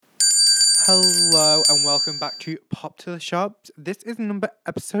Hello and welcome back to Pop to the Shops. This is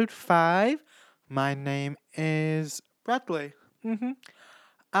episode 5. My name is Bradley.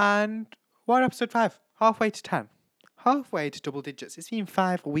 And we're on episode 5, halfway to 10. Halfway to double digits. It's been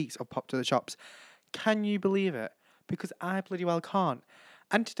 5 weeks of Pop to the Shops. Can you believe it? Because I bloody well can't.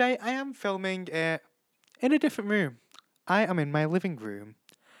 And today I am filming it in a different room. I am in my living room.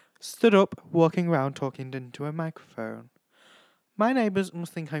 Stood up, walking around, talking into a microphone. My neighbours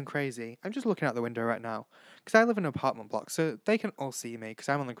must think I'm crazy. I'm just looking out the window right now because I live in an apartment block, so they can all see me because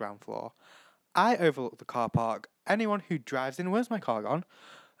I'm on the ground floor. I overlook the car park. Anyone who drives in, where's my car gone?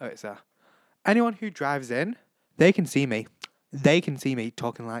 Oh, it's there. Anyone who drives in, they can see me. They can see me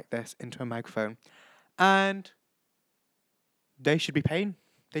talking like this into a microphone. And they should be paying.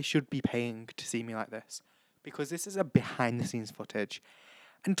 They should be paying to see me like this because this is a behind the scenes footage.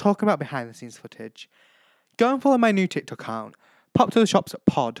 And talking about behind the scenes footage, go and follow my new TikTok account. Pop to the Shops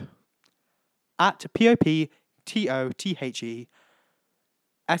pod at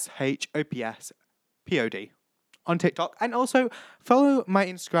POPTOTHESHOPSPOD on TikTok, and also follow my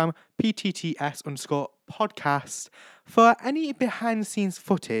Instagram PTTS_podcast for any behind the scenes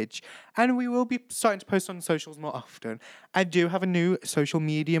footage, and we will be starting to post on socials more often. I do have a new social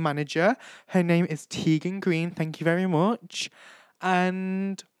media manager. Her name is Tegan Green. Thank you very much.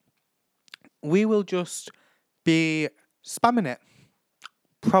 And we will just be spamming it.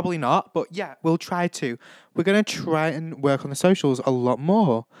 Probably not, but yeah, we'll try to. We're going to try and work on the socials a lot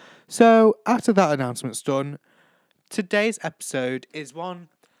more. So, after that announcement's done, today's episode is one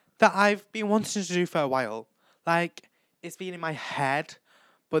that I've been wanting to do for a while. Like, it's been in my head,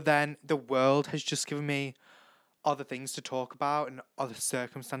 but then the world has just given me other things to talk about and other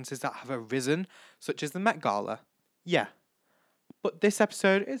circumstances that have arisen, such as the Met Gala. Yeah. But this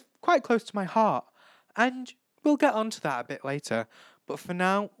episode is quite close to my heart, and we'll get onto that a bit later. But for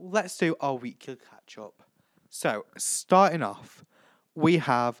now, let's do our weekly catch-up. So, starting off, we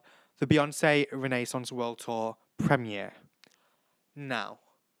have the Beyoncé Renaissance World Tour premiere. Now,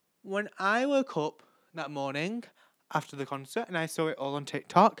 when I woke up that morning after the concert and I saw it all on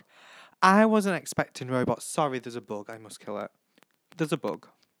TikTok, I wasn't expecting robots. Sorry, there's a bug. I must kill it. There's a bug.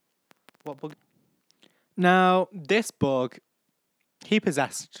 What bug? Now, this bug, he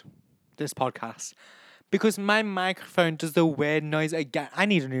possessed this podcast because my microphone does the weird noise again. I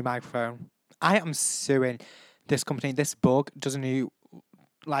need a new microphone. I am suing this company. This bug does a new,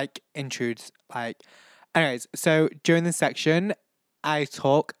 intrudes, Anyways, so during this section, I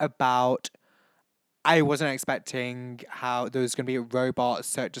talk about, I wasn't expecting how there was going to be a robot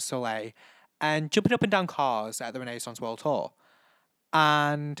Cirque du Soleil and jumping up and down cars at the Renaissance World Tour.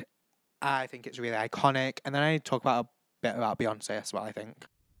 And I think it's really iconic. And then I talk about a bit about Beyonce as well, I think.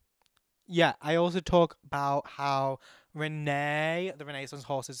 Yeah, I also talk about how Renee, the Renaissance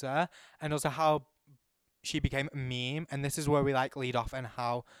horse, is there, and also how she became a meme. And this is where we lead off, and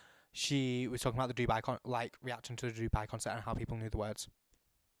how she was talking about the Dubai reacting to the Dubai concert and how people knew the words.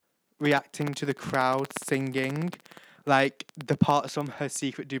 Reacting to the crowd singing, the parts from her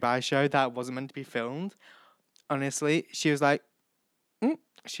secret Dubai show that wasn't meant to be filmed. Honestly, she was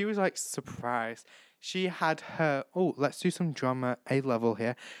surprised. She had her, let's do some drama A-level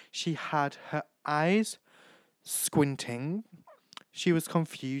here. She had her eyes squinting. She was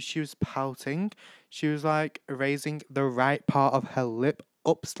confused. She was pouting. She was raising the right part of her lip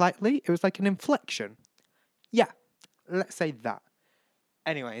up slightly. It was like an inflection. Yeah, let's say that.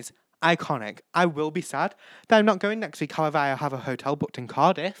 Anyways, iconic. I will be sad that I'm not going next week. However, I have a hotel booked in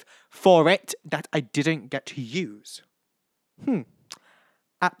Cardiff for it that I didn't get to use.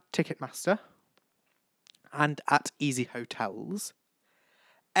 At Ticketmaster and at Easy Hotels.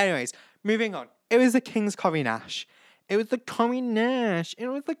 Anyways, moving on. It was the King's Corrie Nash. It was.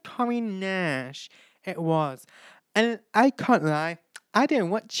 It was. And I can't lie, I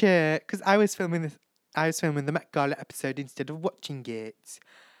didn't watch it because I was filming the Met Gala episode instead of watching it.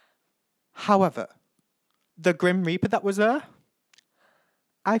 However, the Grim Reaper that was there,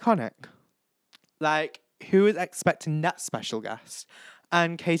 iconic. Who was expecting that special guest?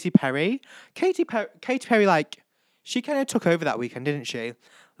 And Katy Perry, she kind of took over that weekend, didn't she?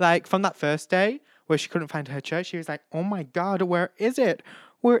 From that first day where she couldn't find her chair, she was like, oh my God, where is it?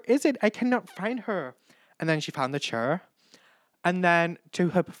 Where is it? I cannot find her. And then she found the chair. And then to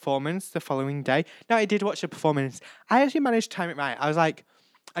her performance the following day. Now, I did watch the performance. I actually managed to time it right. I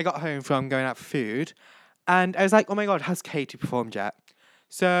got home from going out for food. And I was like, oh my God, has Katy performed yet?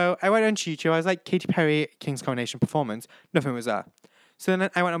 So I went on YouTube. I was like, Katy Perry King's Coronation performance. Nothing was there. So then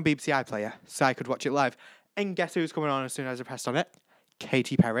I went on BBC iPlayer so I could watch it live. And guess who was coming on as soon as I pressed on it?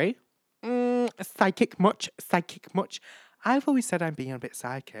 Katy Perry. Psychic much. I've always said I'm being a bit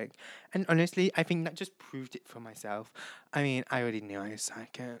psychic. And honestly, I think that just proved it for myself. I mean, I already knew I was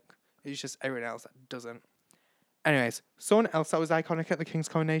psychic. It's just everyone else that doesn't. Anyways, someone else that was iconic at the King's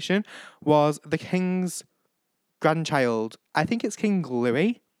coronation was the King's grandchild. I think it's King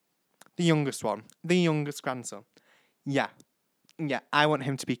Louis, the youngest one, the youngest grandson. Yeah, I want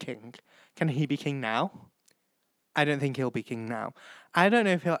him to be king. Can he be king now? I don't think he'll be king now. I don't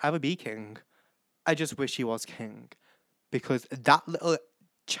know if he'll ever be king. I just wish he was king. Because that little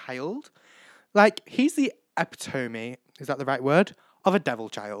child, like, he's the epitome, is that the right word? Of a devil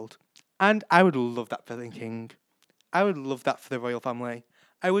child. And I would love that for the king. I would love that for the royal family.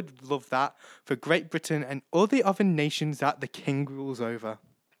 I would love that for Great Britain and all the other nations that the king rules over.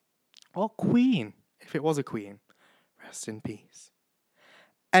 Or queen, if it was a queen. Rest in peace.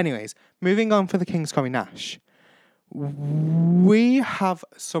 Anyways, moving on for the King's Corrie Nash. We have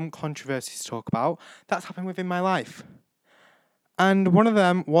some controversies to talk about that's happened within my life. And one of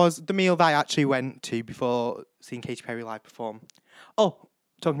them was the meal that I actually went to before seeing Katy Perry live perform. Oh,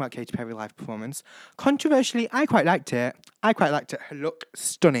 talking about Katy Perry live performance. Controversially, I quite liked it. Her look,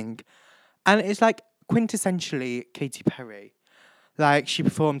 stunning. And it's like quintessentially Katy Perry. Like, she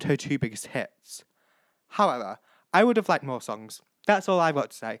performed her 2 biggest hits. However, I would have liked more songs. That's all I've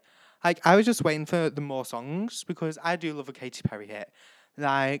got to say. Like, I was just waiting for the more songs because I do love a Katy Perry hit.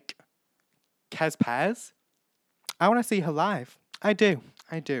 Like, Kes Pears. I want to see her live. I do.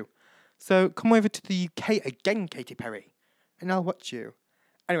 So, come over to the UK again, Katy Perry. And I'll watch you.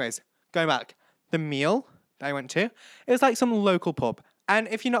 Anyways, going back. The meal that I went to, it was like some local pub. And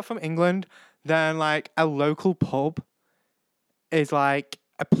if you're not from England, then, like, a local pub is like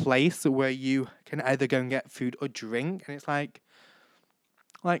a place where you can either go and get food or drink, and it's like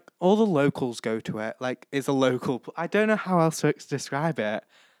all the locals go to it. Like, it's a local. I don't know how else to describe it.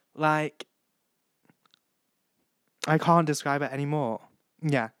 Like, I can't describe it anymore.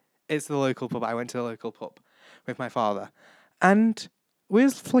 Yeah, it's the local pub. I went to the local pub with my father, and we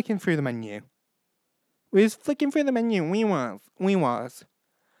was flicking through the menu. We was.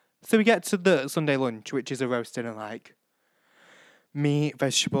 So we get to the Sunday lunch, which is a roast dinner, like meat,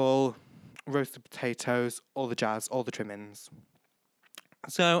 vegetable, roasted potatoes, all the jazz, all the trimmings.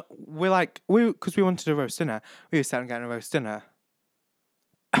 So because we wanted a roast dinner, we were sat and getting a roast dinner.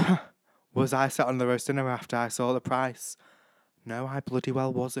 Was I sat on the roast dinner after I saw the price? No, I bloody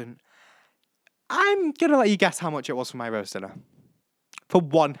well wasn't. I'm going to let you guess how much it was for my roast dinner. For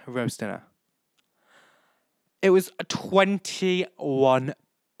one roast dinner. It was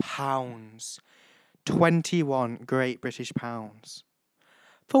 £21. 21 Great British pounds.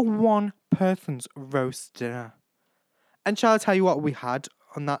 For one person's roast dinner. And shall I tell you what we had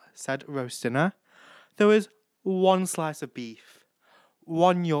on that said roast dinner? There was 1 slice of beef,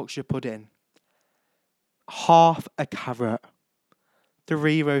 1 Yorkshire pudding, half a carrot,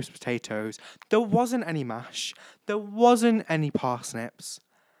 3 roast potatoes. There wasn't any mash. There wasn't any parsnips.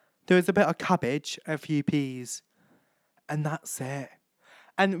 There was a bit of cabbage, a few peas, and that's it.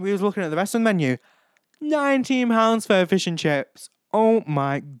 And we was looking at the rest of the menu. £19 for fish and chips. Oh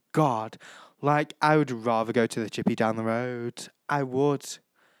my God. Like, I would rather go to the chippy down the road. I would.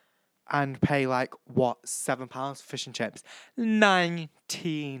 And pay £7 for fish and chips.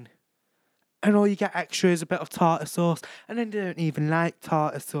 19. And all you get extra is a bit of tartar sauce. And I don't even like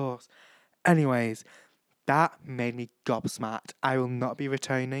tartar sauce. Anyways, that made me gobsmacked. I will not be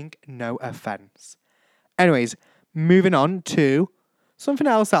returning. No offence. Anyways, moving on to something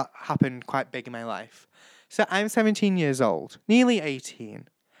else that happened quite big in my life. So I'm 17 years old, nearly 18.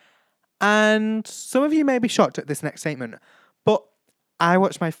 And some of you may be shocked at this next statement, but I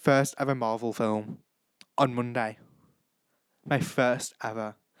watched my first ever Marvel film on Monday. My first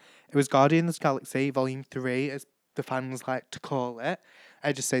ever. It was Guardians of the Galaxy Volume 3, as the fans like to call it.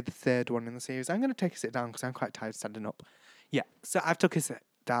 I just say the 3rd one in the series. I'm going to take a sit down because I'm quite tired standing up. Yeah, so I've took a sit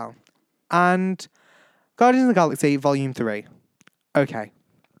down. And Guardians of the Galaxy Volume 3. Okay.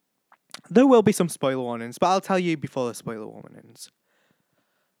 There will be some spoiler warnings, but I'll tell you before the spoiler warnings.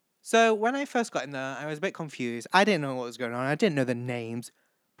 So, when I first got in there, I was a bit confused. I didn't know what was going on. I didn't know the names.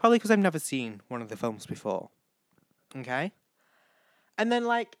 Probably because I've never seen one of the films before. Okay? And then,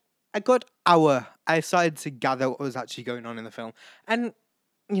 a good hour, I started to gather what was actually going on in the film. And,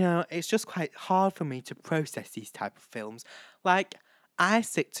 it's just quite hard for me to process these type of films. I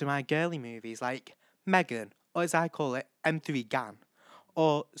stick to my girly movies, like Megan, or as I call it, M3 Gan.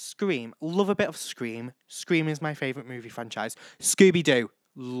 Or Scream. Love a bit of Scream. Scream is my favourite movie franchise. Scooby-Doo.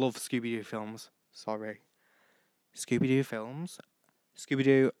 Love Scooby-Doo films. Sorry. Scooby-Doo films.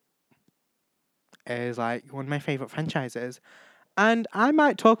 Scooby-Doo is one of my favourite franchises. And I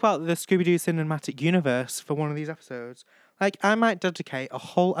might talk about the Scooby-Doo cinematic universe for one of these episodes. Like, I might dedicate a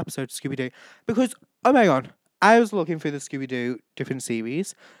whole episode to Scooby Doo because, oh my god, I was looking through the Scooby Doo different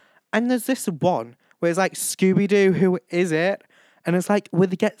series, and there's this one where it's like, Scooby Doo, who is it? And it's like, where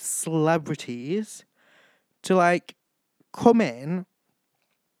they get celebrities to like come in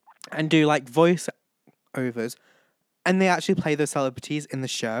and do like voice overs, and they actually play the celebrities in the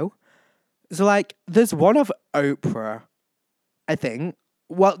show. So like, there's one of Oprah, I think.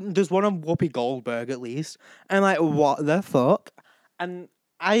 Well, there's one of Whoopi Goldberg at least. And like, what the fuck? And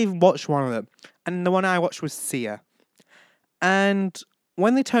I watched one of them, and the one I watched was Sia. And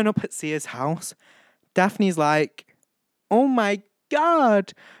when they turn up at Sia's house, Daphne's like, "Oh my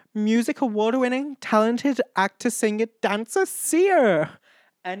god, music award winning, talented actor, singer, dancer, Sia."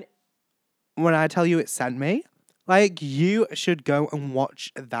 And when I tell you it sent me, like, you should go and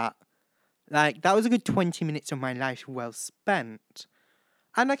watch that. Like, that was a good 20 minutes of my life well spent.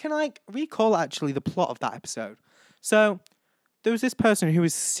 And I can, like, recall actually the plot of that episode. So, there was this person who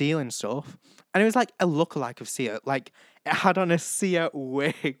was stealing stuff, and it was like a lookalike of Sia. Like, it had on a Sia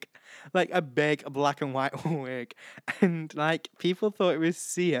wig, like a big black and white wig. And, like, people thought it was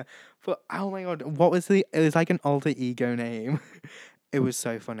Sia. But, oh my god, what was it was like an alter ego name. It was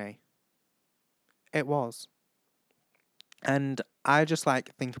so funny. It was. And I just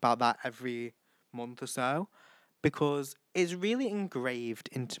like think about that every month or so because it's really engraved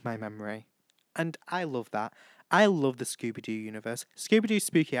into my memory. And I love that. I love the Scooby Doo universe. Scooby Doo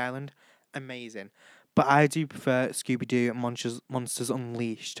Spooky Island, amazing. But I do prefer Scooby Doo Monsters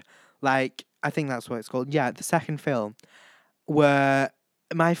Unleashed. Like, I think that's what it's called. Yeah, the second film. Where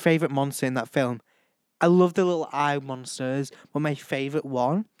my favourite monster in that film, I love the little eye monsters, but my favourite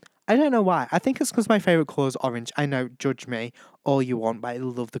one, I don't know why. I think it's because my favourite colour is orange. I know, judge me all you want, but I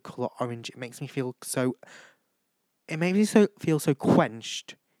love the colour orange. It makes me feel so... It makes me feel so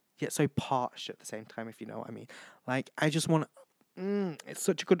quenched, yet so parched at the same time, if you know what I mean. Like, I just want... it's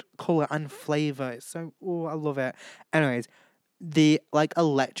such a good colour and flavour. It's so... Oh, I love it. Anyways, the, like,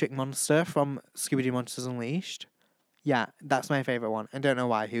 electric monster from Scooby-Doo Monsters Unleashed. Yeah, that's my favourite one. I don't know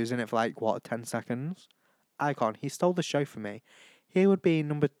why. He was in it for, like, 10 seconds? Icon. He stole the show from me. He would be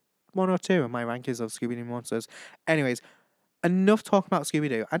number 1 or 2 in my rankings of Scooby-Doo monsters. Anyways, enough talking about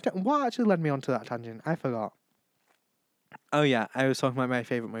Scooby-Doo. What actually led me onto that tangent? I forgot. Oh yeah, I was talking about my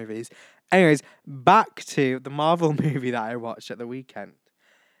favourite movies. Anyways, back to the Marvel movie that I watched at the weekend.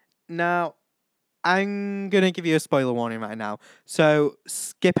 Now, I'm going to give you a spoiler warning right now. So,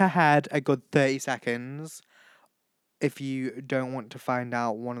 skip ahead a good 30 seconds if you don't want to find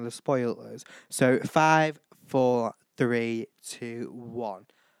out one of the spoilers. So, 5, 4, 3, 2, 1.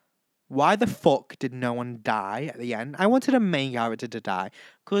 Why the fuck did no one die at the end? I wanted a main character to die.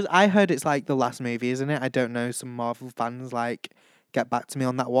 Because I heard it's like the last movie, isn't it? I don't know, some Marvel fans, like, get back to me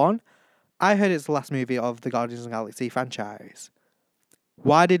on that one. I heard it's the last movie of the Guardians of the Galaxy franchise.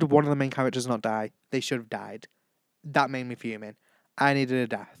 Why did one of the main characters not die? They should have died. That made me fuming. I needed a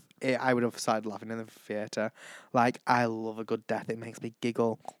death. I would have started laughing in the theatre. Like, I love a good death. It makes me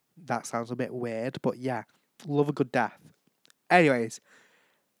giggle. That sounds a bit weird, but yeah. Love a good death. Anyways,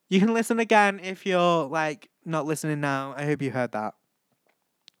 you can listen again if you're, like, not listening now. I hope you heard that.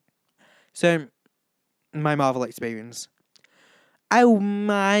 So, my Marvel experience. I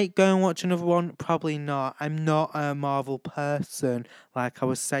might go and watch another one. Probably not. I'm not a Marvel person, like I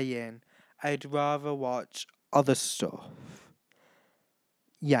was saying. I'd rather watch other stuff.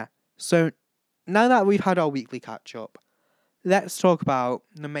 Yeah. So, now that we've had our weekly catch-up, let's talk about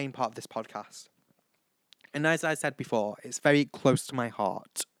the main part of this podcast. And as I said before, it's very close to my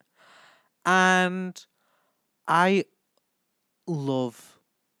heart. And I love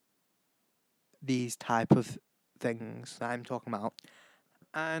these type of things that I'm talking about.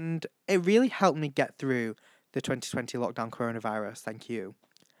 And it really helped me get through the 2020 lockdown coronavirus. Thank you.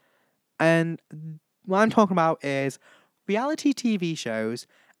 And what I'm talking about is reality TV shows.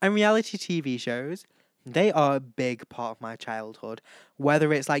 And reality TV shows, they are a big part of my childhood.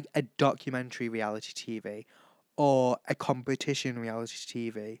 Whether it's like a documentary reality TV or a competition reality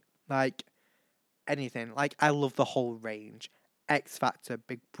TV. Like, anything. Like, I love the whole range. X Factor,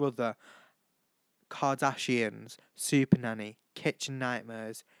 Big Brother, Kardashians, Supernanny, Kitchen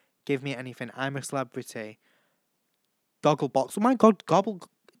Nightmares, Give Me Anything, I'm a Celebrity, Gogglebox. Oh my god,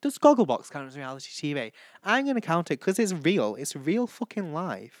 does Gogglebox count as reality TV? I'm going to count it because it's real. It's real fucking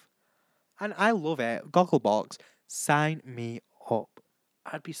life. And I love it. Gogglebox, sign me up.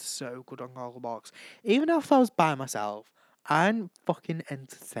 I'd be so good on Gogglebox. Even if I was by myself, I'm fucking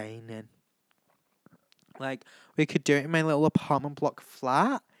entertaining. Like, we could do it in my little apartment block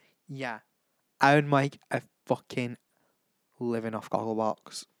flat. Yeah. I would make a fucking living off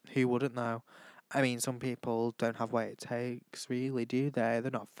Gogglebox. Who wouldn't though? I mean, some people don't have what it takes, really, do they? They're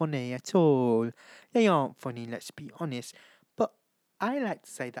not funny at all. They aren't funny, let's be honest. But I like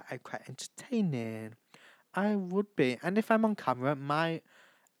to say that I'm quite entertaining. I would be. And if I'm on camera, my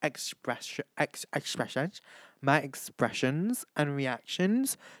expressions, my expressions and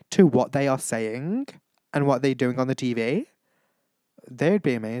reactions to what they are saying and what they're doing on the TV, they'd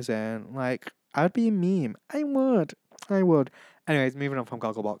be amazing. Like, I'd be a meme. I would. I would. Anyways, moving on from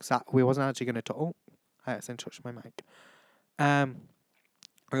Gogglebox. That we wasn't actually going to talk. Oh, I accidentally touched my mic.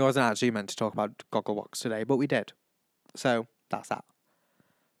 We wasn't actually meant to talk about Gogglebox today, but we did. So that's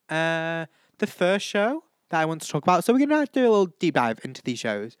that. The first show that I want to talk about. So we're going to do a little deep dive into these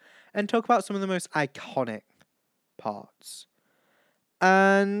shows and talk about some of the most iconic parts.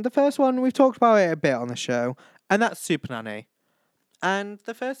 And the first one, we've talked about it a bit on the show, and that's Supernanny. And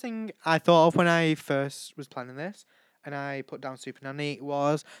the first thing I thought of when I first was planning this, and I put down Supernanny,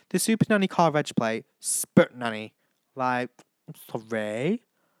 was the Supernanny car reg plate, Sputnanny. Like, I'm sorry.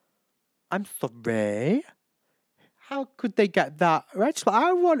 How could they get that reg plate?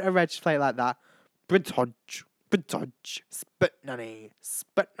 I want a reg plate like that.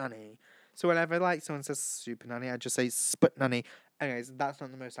 Sputnanny. So whenever like someone says Supernanny, I just say Sputnanny. Anyways, that's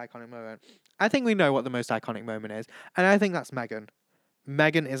not the most iconic moment. I think we know what the most iconic moment is, and I think that's Megan.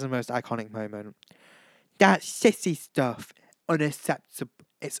 Megan is the most iconic moment. That sissy stuff, unacceptable.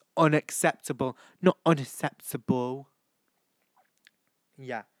 It's unacceptable, not unacceptable.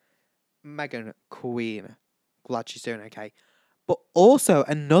 Yeah, Megan, queen. Glad she's doing okay. But also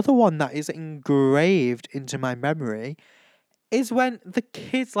another one that is engraved into my memory is when the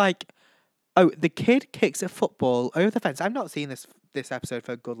kid's like, oh, the kid kicks a football over the fence. I've not seen this episode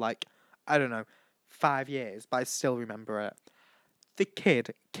for a good, like, I don't know, 5 years, but I still remember it. The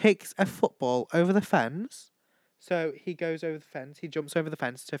kid kicks a football over the fence. So he goes over the fence, he jumps over the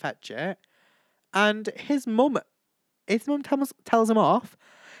fence to fetch it. And his mum tells him off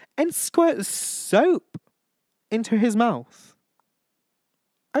and squirts soap into his mouth.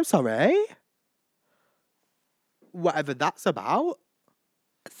 I'm sorry. Whatever that's about.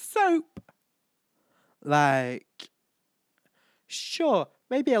 Soap. Like, sure,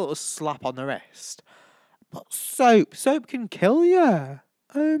 maybe a little slap on the wrist. But soap can kill you.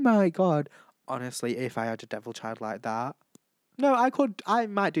 Oh my god. Honestly, if I had a devil child like that. No, I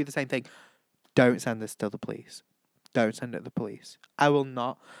might do the same thing. Don't send this to the police. Don't send it to the police. I will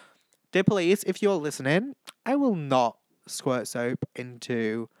not. Dear police, if you're listening, I will not squirt soap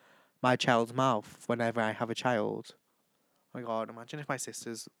into my child's mouth whenever I have a child. Oh my god, imagine if my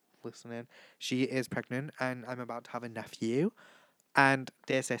sister's listening. She is pregnant and I'm about to have a nephew. And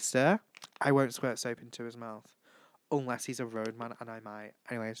dear sister, I won't squirt soap into his mouth. Unless he's a roadman, and I might.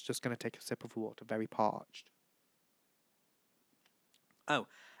 Anyways, just going to take a sip of water, very parched. Oh,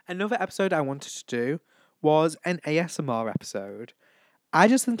 another episode I wanted to do was an ASMR episode. I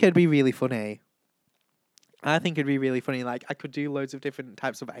just think it'd be really funny. Like, I could do loads of different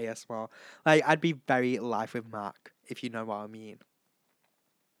types of ASMR. Like, I'd be very Life with Mac, if you know what I mean.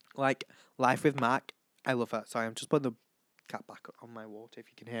 Like, Life with Mac, I love her. Sorry, I'm just putting the cap back on my water, if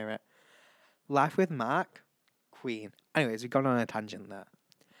you can hear it. Life with Mac, queen. Anyways, we've gone on a tangent there.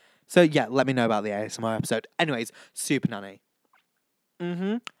 So, yeah, let me know about the ASMR episode. Anyways, Supernanny.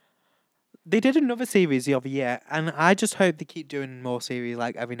 They did another series the other year, and I just hope they keep doing more series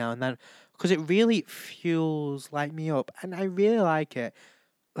like every now and then, because it really fuels like me up, and I really like it.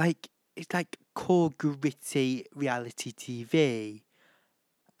 Like, it's like cool, gritty reality TV,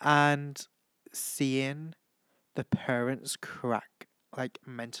 and seeing the parents crack, like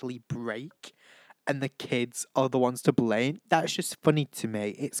mentally break, and the kids are the ones to blame. That's just funny to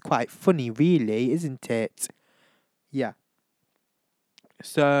me. It's quite funny, really, isn't it? Yeah.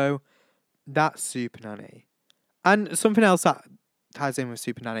 So that's Supernanny. And something else that ties in with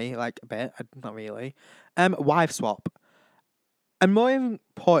Supernanny, like a bit, not really. Wife swap. And more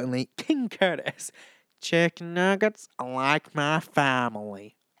importantly, King Curtis. Chicken nuggets like my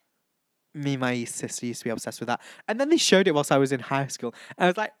family. Me and my sister used to be obsessed with that. And then they showed it whilst I was in high school. And I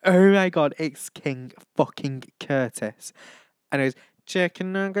was like, oh my god, it's King fucking Curtis. And it was,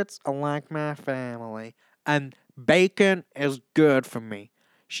 chicken nuggets are like my family. And bacon is good for me.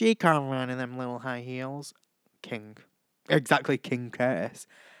 She can't run in them little high heels. King. Exactly, King Curtis.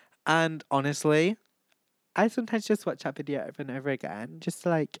 And honestly, I sometimes just watch that video over and over again just to,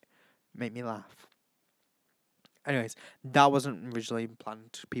 like, make me laugh. Anyways, that wasn't originally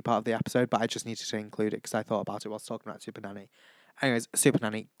planned to be part of the episode, but I just needed to include it because I thought about it whilst talking about Supernanny. Anyways,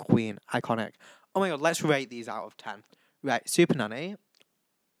 Supernanny, queen, iconic. Oh my god, let's rate these out of 10. Right, Supernanny,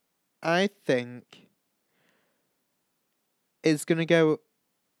 I think is going to go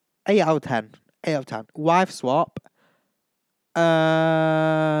 8 out of 10. 8 out of 10. Wife swap.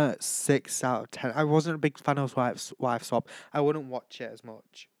 6 out of 10. I wasn't a big fan of wife swap. I wouldn't watch it as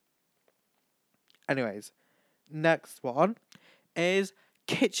much. Anyways, next one is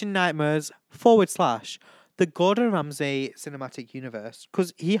Kitchen Nightmares / the Gordon Ramsay cinematic universe,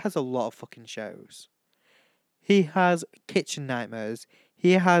 because he has a lot of fucking shows. He has Kitchen Nightmares.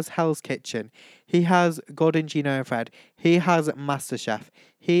 He has Hell's Kitchen. He has Gordon, Gino and Fred. He has MasterChef.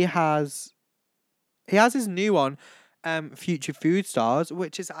 He has his new one, Future Food Stars,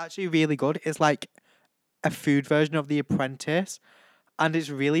 which is actually really good. It's like a food version of The Apprentice. And it's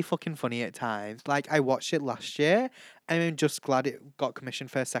really fucking funny at times. Like, I watched it last year, and I'm just glad it got commissioned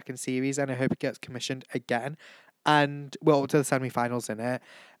for a second series, and I hope it gets commissioned again. And we're up to the semi-finals in it.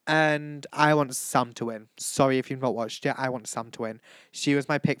 And I want Sam to win. Sorry if you've not watched it. I want Sam to win. She was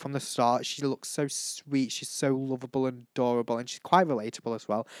my pick from the start. She looks so sweet. She's so lovable and adorable, and she's quite relatable as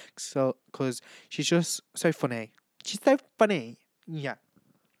well. So, because she's just so funny. She's so funny. Yeah.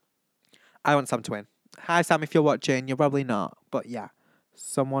 I want Sam to win. Hi, Sam, if you're watching. You're probably not. But yeah.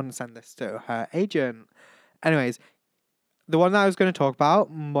 Someone send this to her agent. Anyways, the one that I was going to talk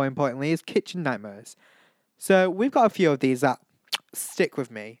about, more importantly, is Kitchen Nightmares. So we've got a few of these that stick with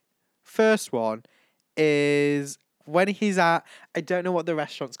me. First one is when he's at, I don't know what the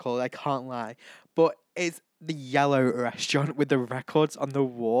restaurant's called, I can't lie, but it's the yellow restaurant with the records on the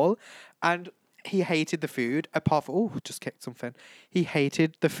wall. And he hated the food apart from, oh, just kicked something. He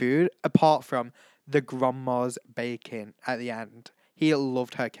hated the food apart from the grandma's baking at the end. He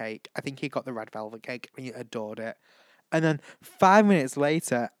loved her cake. I think he got the red velvet cake. He adored it. And then 5 minutes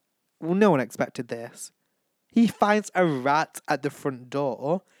later, well, no one expected this. He finds a rat at the front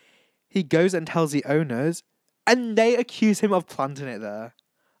door. He goes and tells the owners, and they accuse him of planting it there.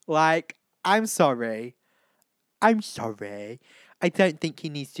 Like, I'm sorry. I don't think he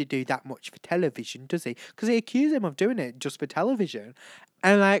needs to do that much for television, does he? Because they accuse him of doing it just for television.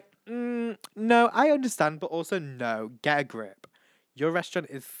 And like, no, I understand, but also no, get a grip. Your restaurant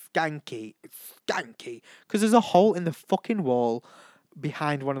is skanky. It's skanky. Because there's a hole in the fucking wall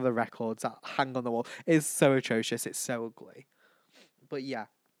behind one of the records that hang on the wall. It's so atrocious. It's so ugly. But yeah.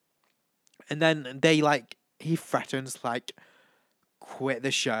 And then he threatens, quit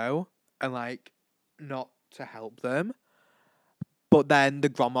the show and, not to help them. But then the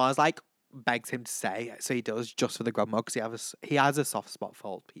grandma's, begs him to stay, so he does, just for the grandma, because he has a soft spot for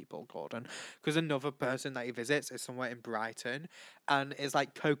old people, Gordon. Because another person that he visits is somewhere in Brighton, and it's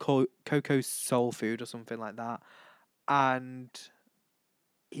like Coco's Soul Food or something like that, and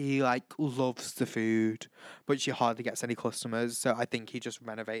he loves the food, but she hardly gets any customers, so I think he just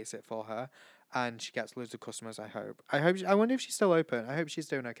renovates it for her, and she gets loads of customers. I wonder if she's still open. I hope she's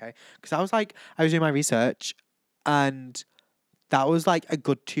doing okay, because I was doing my research, and that was a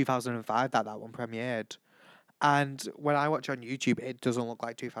good 2005 that one premiered. And when I watch on YouTube, it doesn't look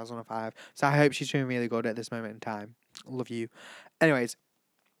like 2005. So I hope she's doing really good at this moment in time. Love you. Anyways,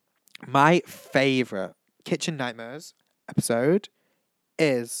 my favourite Kitchen Nightmares episode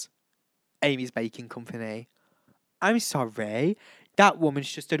is Amy's Baking Company. I'm sorry. That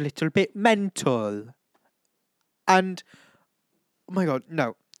woman's just a little bit mental. And, oh my God,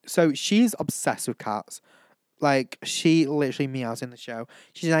 no. So she's obsessed with cats. She literally meows in the show.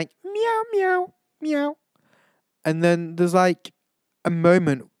 She's like, meow, meow, meow. And then there's, a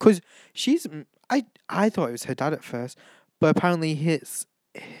moment, because I thought it was her dad at first, but apparently it's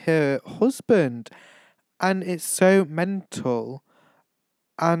her husband. And it's so mental.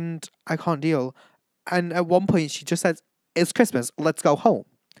 And I can't deal. And at one point, she just says, it's Christmas, let's go home.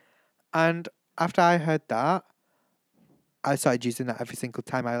 And after I heard that, I started using that every single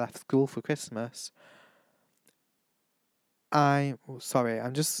time I left school for Christmas. I'm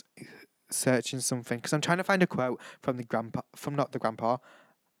just searching something because I'm trying to find a quote from the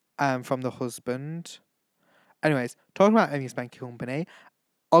husband. Anyways, talking about Amy's Baking Company,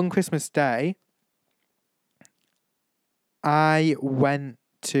 on Christmas Day, I went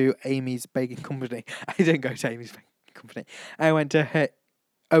to Amy's Baking Company. I didn't go to Amy's Baking Company. I went to her.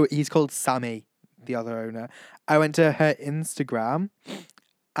 Oh, he's called Sammy, the other owner. I went to her Instagram,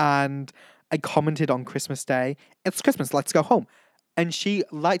 and I commented on Christmas Day, it's Christmas, let's go home. And she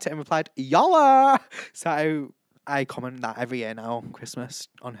liked it and replied, Yalla! So I comment that every year now on Christmas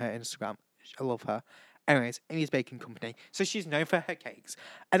on her Instagram. I love her. Anyways, Amy's Baking Company. So she's known for her cakes.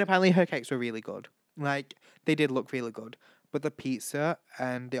 And apparently her cakes were really good. They did look really good. But the pizza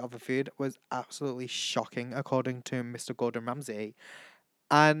and the other food was absolutely shocking, according to Mr. Gordon Ramsay.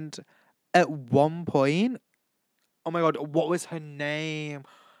 And at one point, oh my God, what was her name?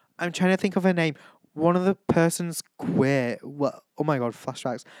 I'm trying to think of her name. one of the persons quit. Well, oh my god,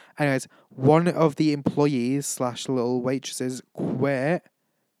 flashbacks. Anyways, one of the employees slash little waitresses quit.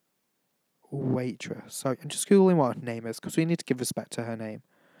 Waitress. Sorry, I'm just googling what her name is because we need to give respect to her name.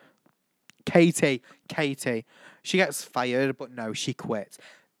 Katie. Katie. She gets fired, but no, she quits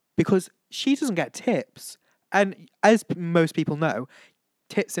because she doesn't get tips. And as most people know,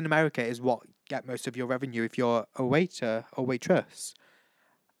 tips in America is what get most of your revenue if you're a waiter or waitress.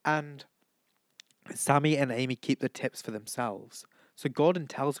 And Sammy and Amy keep the tips for themselves. So Gordon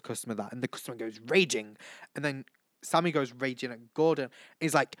tells the customer that, and the customer goes raging. And then Sammy goes raging at Gordon.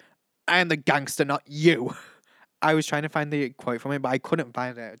 He's like, I am the gangster, not you. I was trying to find the quote from it, but I couldn't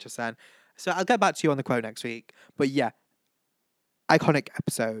find it just then. So I'll get back to you on the quote next week. But yeah, iconic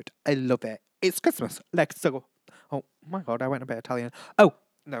episode. I love it. It's Christmas. Let's go. Oh my god, I went a bit Italian. Oh,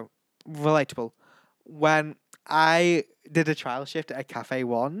 no. Relatable. When I did a trial shift at a cafe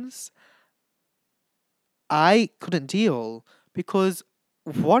once, I couldn't deal because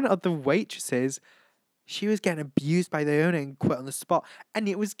one of the waitresses, she was getting abused by the owner and quit on the spot. And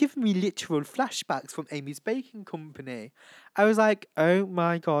it was giving me literal flashbacks from Amy's Baking Company. I was like, oh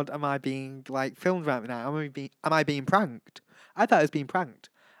my god, am I being like filmed right now? Am I being pranked? I thought I was being pranked.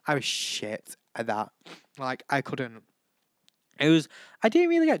 I was shit at that. Like, I couldn't. I didn't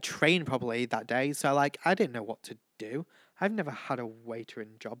really get trained properly that day, so like, I didn't know what to do. I've never had a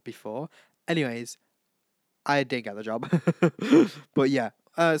waitering job before. Anyways, I did get the job. But yeah,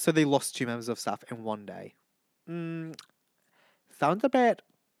 so they lost 2 members of staff in one day. Sounds a bit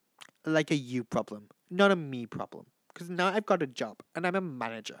like a you problem, not a me problem. Because now I've got a job and I'm a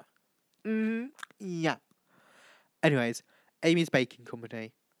manager. Yeah. Anyways, Amy's Baking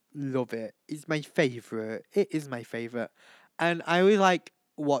Company. Love it. It's my favourite. It is my favourite. And I always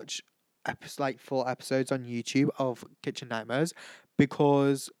watch full episodes on YouTube of Kitchen Nightmares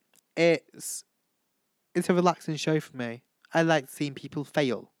because it's a relaxing show for me. I like seeing people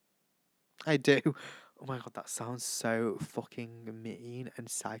fail. I do. Oh my god, that sounds so fucking mean and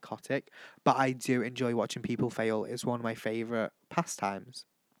psychotic. But I do enjoy watching people fail. It's one of my favourite pastimes.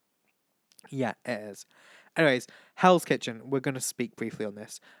 Yeah, it is. Anyways, Hell's Kitchen. We're going to speak briefly on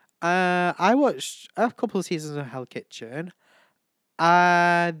this. I watched a couple of seasons of Hell's Kitchen.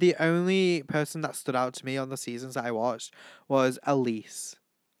 The only person that stood out to me on the seasons that I watched was Elise.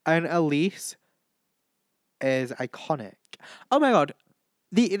 And Elise is iconic. Oh my god.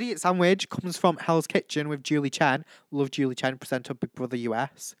 The idiot sandwich comes from Hell's Kitchen with Julie Chen. Love Julie Chen, presenter Big Brother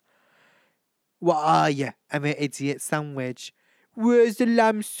US. What are you? I'm an idiot sandwich. Where's the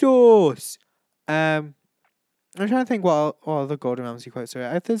lamb sauce? I'm trying to think what other Gordon Ramsay quotes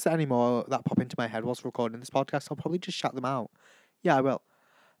are. If there's any more that pop into my head whilst recording this podcast, I'll probably just shout them out. Yeah, I will.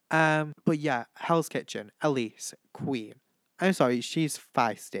 But yeah, Hell's Kitchen, Elise, Queen. I'm sorry, she's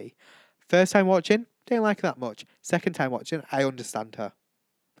feisty. First time watching, didn't like her that much. Second time watching, I understand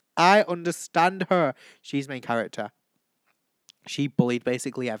her. She's main character. She bullied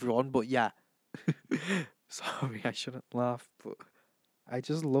basically everyone, but yeah. Sorry, I shouldn't laugh, but I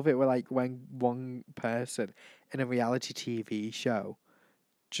just love it when one person in a reality TV show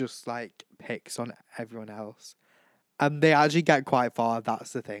just picks on everyone else. And they actually get quite far,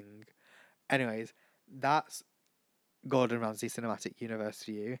 that's the thing. Anyways, that's Gordon Ramsay Cinematic Universe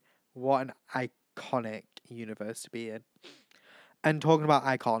for you. What an iconic universe to be in. And talking about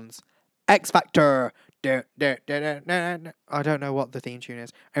icons, X Factor. I don't know what the theme tune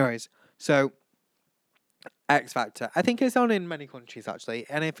is. Anyways, so X Factor. I think it's on in many countries actually.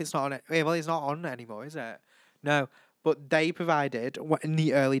 And if it's not on it, well, it's not on anymore, is it? No. But they provided in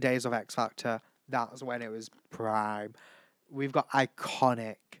the early days of X Factor. That's when it was prime. We've got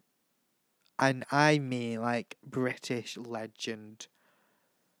iconic, and I mean British legend.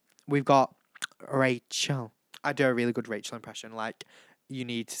 We've got Rachel. I do a really good Rachel impression. You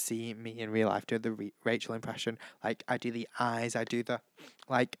need to see me in real life do the Rachel impression. I do the eyes, I do the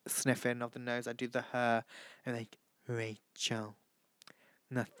sniffing of the nose, I do the hair, and Rachel.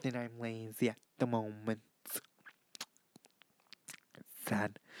 Nothing, I'm lazy at the moment.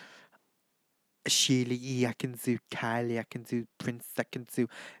 Sad. Sheila, I can do Kylie, I can do Prince, I can do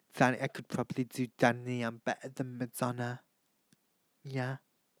Danny, I could probably do Danny, I'm better than Madonna. Yeah.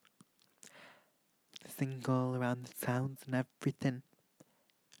 Single around the towns and everything.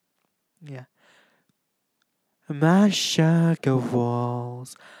 Yeah. My sugar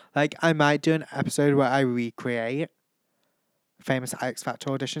walls. I might do an episode where I recreate famous X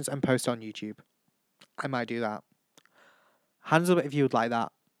Factor auditions and post on YouTube. I might do that. Hands up if you would like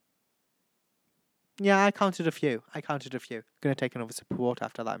that. Yeah, I counted a few. Gonna take another support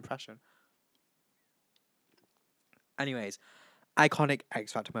after that impression. Anyways, iconic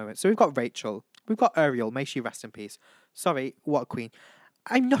X Factor moments. So we've got Rachel. We've got Ariel. May she rest in peace. Sorry, what a queen.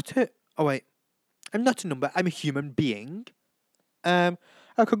 I'm not a... Oh, wait. I'm not a number. I'm a human being. I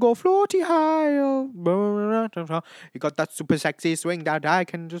could go floaty high. You got that super sexy swing that I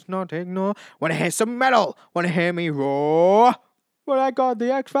can just not ignore. Wanna hear some metal? Wanna hear me roar? Well, I got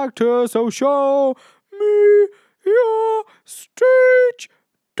the X Factor, so show me your stage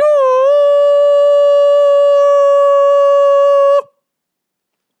door.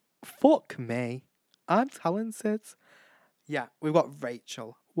 Fuck me. I'm talented. Yeah, we've got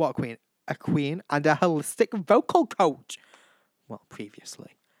Rachel. What a queen. A queen and a holistic vocal coach. Well,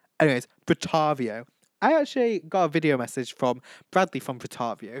 previously. Anyways, Bratavio. I actually got a video message from Bradley from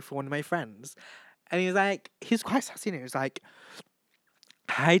Bratavio for one of my friends. And he was like, he's quite sassy. And he was like,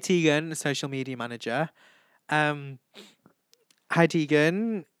 hi, Tegan, social media manager. Hi,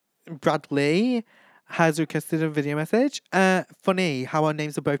 Tegan. Bradley has requested a video message. Funny how our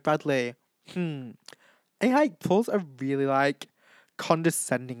names are both Bradley. And he like pulls a really like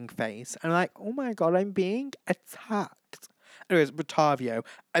condescending face. And I'm like, oh my god, I'm being attacked. Anyways, Bratavio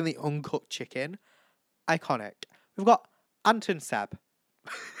and the uncut chicken. Iconic. We've got Ant and Seb.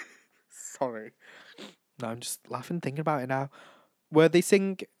 Sorry. No, I'm just laughing thinking about it now. Where they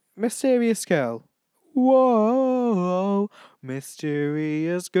sing Mysterious Girl. Whoa,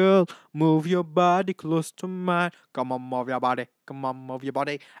 mysterious girl, move your body close to mine. Come on, move your body. Come on, move your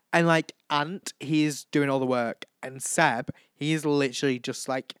body. And like Ant, he's doing all the work. And Seb, he's literally just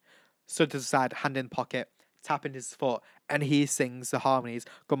like stood to the side, hand in pocket, tapping his foot. And he sings the harmonies.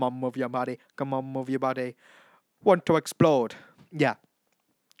 Come on, move your body. Come on, move your body. Want to explode. Yeah.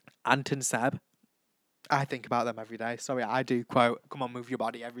 Ant and Seb. I think about them every day. Sorry, I do quote, come on, move your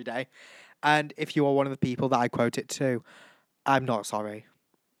body every day. And if you are one of the people that I quote it to, I'm not sorry.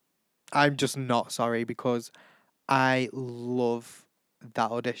 I'm just not sorry because I love that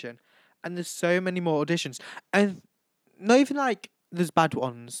audition. And there's so many more auditions. And not even like there's bad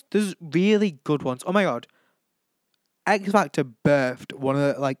ones. There's really good ones. Oh my god. X Factor birthed one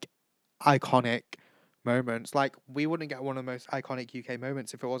of the like iconic moments. Like we wouldn't get one of the most iconic UK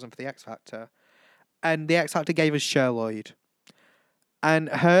moments if it wasn't for the X Factor. And the X Factor gave us Cher Lloyd. And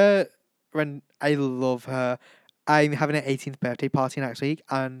her, when I love her, I'm having an 18th birthday party next week,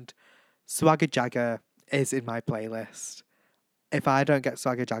 and Swagger Jagger is in my playlist. If I don't get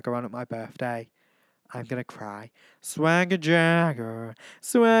Swagger Jagger on at my birthday, I'm gonna cry. Swagger Jagger,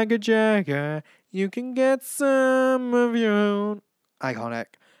 you can get some of your own. Iconic.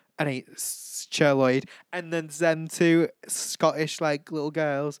 And it's Cher Lloyd. And then Zen two Scottish like little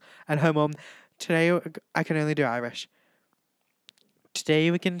girls and her mum. Today I can only do Irish.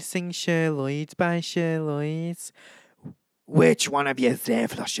 Today we can sing Cher Lloyd by Cher Lloyd. Which one of yous there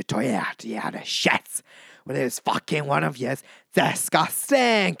flushed your toilet after you had a shit? Well, it was fucking one of yous.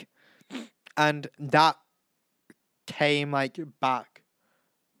 Disgusting! And that came like back.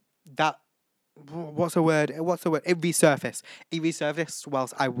 That, what's the word? It resurfaced. It resurfaced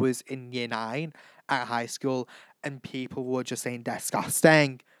whilst I was in year 9 at high school, and people were just saying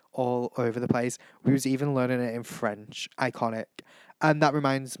disgusting all over the place. We was even learning it in French. Iconic. And that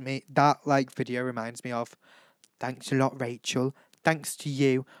reminds me, that like video reminds me of, thanks a lot, Rachel. Thanks to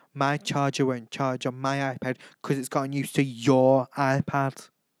you, my charger won't charge on my iPad because it's gotten used to your iPad.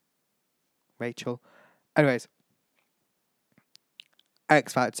 Rachel. Anyways,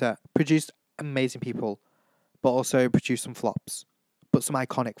 X Factor produced amazing people, but also produced some flops, but some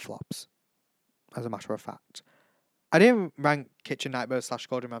iconic flops, as a matter of fact. I didn't rank Kitchen Nightmares /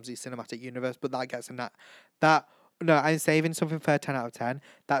 Gordon Ramsay Cinematic Universe, but that gets a no, I'm saving something for a 10 out of 10.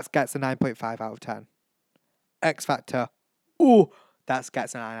 That gets a 9.5 out of 10. X Factor. Ooh, that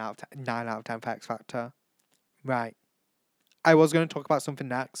gets a 9 out of 10 for X Factor. Right. I was going to talk about something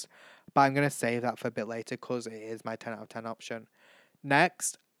next, but I'm going to save that for a bit later because it is my 10 out of 10 option.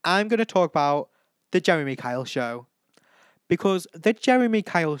 Next, I'm going to talk about the Jeremy Kyle Show. Because the Jeremy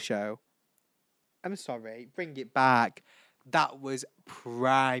Kyle Show, I'm sorry, bring it back. That was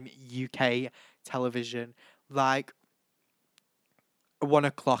prime UK television. Like, 1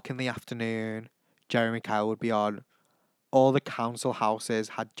 o'clock in the afternoon, Jeremy Kyle would be on. All the council houses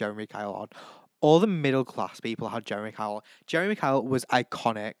had Jeremy Kyle on. All the middle class people had Jeremy Kyle on. Jeremy Kyle was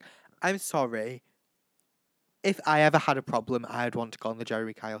iconic. I'm sorry. If I ever had a problem, I'd want to go on the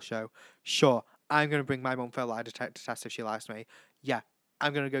Jeremy Kyle Show. Sure, I'm going to bring my mum for a lie detector test if she lies to me. Yeah,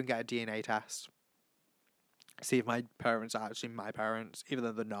 I'm going to go and get a DNA test. See if my parents are actually my parents, even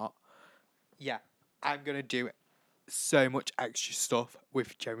though they're not. Yeah, I'm going to do so much extra stuff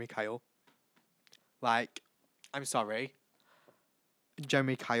with Jeremy Kyle. Like, I'm sorry.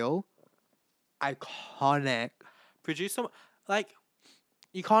 Jeremy Kyle, iconic. Produced some... Like,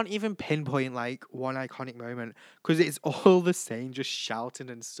 you can't even pinpoint like one iconic moment because it's all the same, just shouting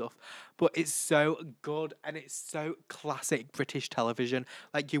and stuff. But it's so good and it's so classic British television.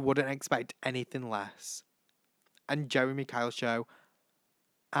 Like, you wouldn't expect anything less. And Jeremy Kyle show,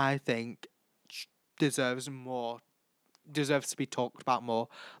 I think, deserves more, deserves to be talked about more.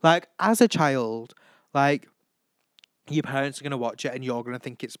 Like, as a child, like, your parents are going to watch it and you're going to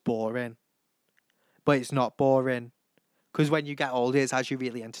think it's boring. But it's not boring. Because when you get older, it's actually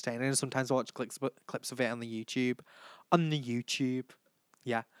really entertaining. And sometimes I watch clips of it on the YouTube. On the YouTube.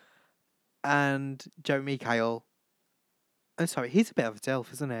 Yeah. And Jeremy Kyle. I'm sorry, he's a bit of a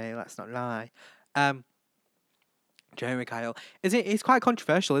dilf, isn't he? Let's not lie. Jeremy Kyle. He's quite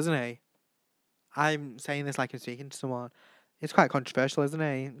controversial, isn't he? I'm saying this like I'm speaking to someone. It's quite controversial, isn't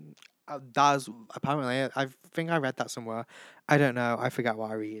he? That's apparently, I think I read that somewhere. I don't know. I forget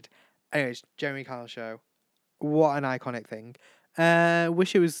what I read. Anyways, Jeremy Kyle show. What an iconic thing.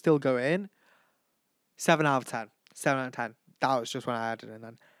 Wish it was still going. 7 out of 10. 7 out of 10. That was just when I added it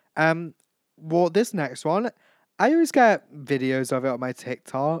then. Well, this next one, I always get videos of it on my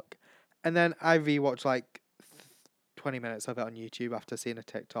TikTok, and then I rewatch like 20 minutes of it on YouTube after seeing a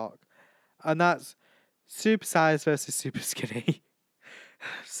TikTok. And that's super size versus super skinny.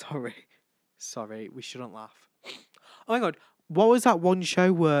 Sorry, we shouldn't laugh. Oh my god, what was that one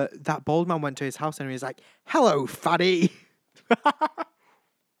show where that bald man went to his house and he was like, "Hello, fatty."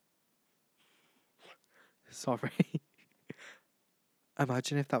 Sorry.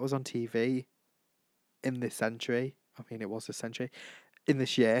 Imagine if that was on TV in this century. I mean, it was this century. In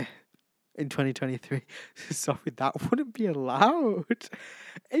this year. In 2023. Sorry, that wouldn't be allowed.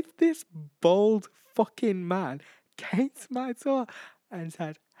 If this bald fucking man came to my door and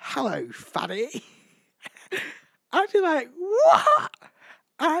said, "Hello, fatty," I'd be like, "What?"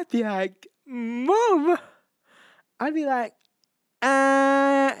 I'd be like, "Mum." I'd be like,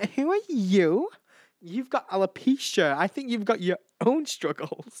 who are you? You've got alopecia. I think you've got your own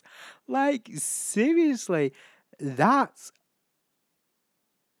struggles. Like, seriously, that's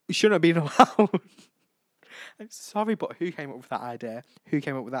shouldn't have been allowed. I'm sorry, but who came up with that idea?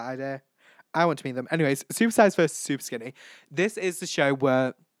 I want to meet them. Anyways, super size versus super skinny. This is the show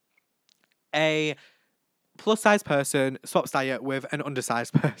where a plus size person swaps diet with an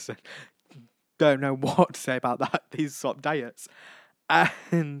undersized person. Don't know what to say about that. These swap diets.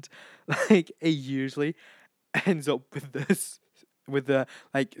 And like it usually ends up with the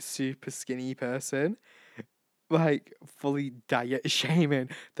like super skinny person like fully diet shaming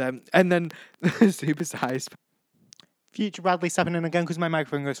them, and then the super sized future Bradley stepping in again because my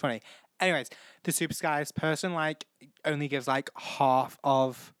microphone goes funny. Anyways, the super sized person like only gives like half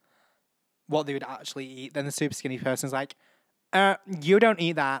of what they would actually eat. Then the super skinny person's like, you don't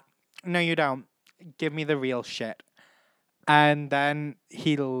eat that. No, you don't. Give me the real shit. And then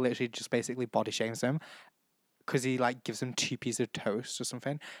he literally just basically body shames them because he like gives them 2 pieces of toast or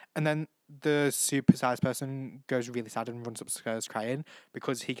something. And then the super sized person goes really sad and runs upstairs crying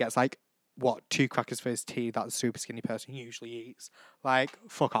because he gets like 2 crackers for his tea that the super skinny person usually eats. Like,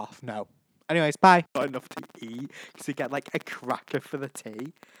 fuck off, no. Anyways, bye. Not enough to eat because you get like a cracker for the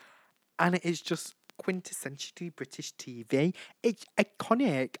tea. And it is just quintessentially British TV. It's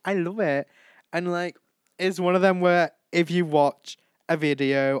iconic. I love it. And like, it's one of them where if you watch a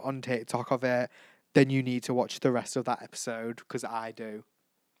video on TikTok of it, then you need to watch the rest of that episode, because I do.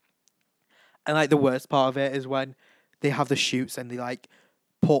 And like the worst part of it is when they have the shoots and they like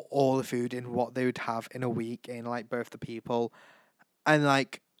put all the food in what they would have in a week in like both the people. And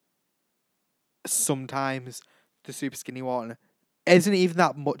like sometimes the super skinny one isn't even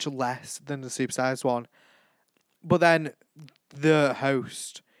that much less than the super sized one. But then the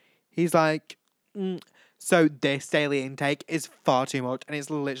host, he's like, so this daily intake is far too much and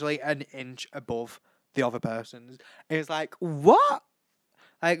it's literally an inch above the other person's. And it's like, what?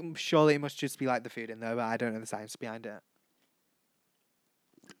 Like, surely it must just be like the food in there, but I don't know the science behind it.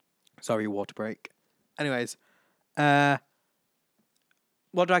 Sorry, water break. Anyways, what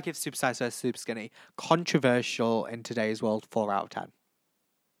do I give super size versus super skinny? Controversial in today's world, 4 out of 10.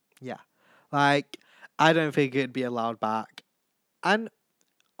 Yeah. Like, I don't think it'd be allowed back. And,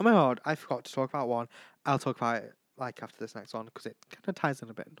 oh my god, I forgot to talk about one. I'll talk about it, like, after this next one, because it kind of ties in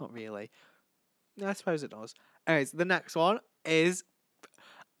a bit. Not really. I suppose it does. Anyways, the next one is,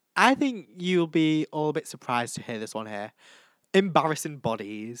 I think you'll be all a bit surprised to hear this one here. Embarrassing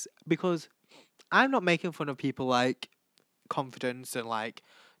bodies. Because I'm not making fun of people, like, confidence and, like,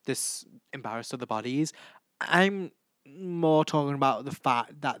 this embarrassed of the bodies. I'm more talking about the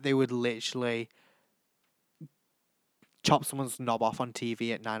fact that they would literally chop someone's knob off on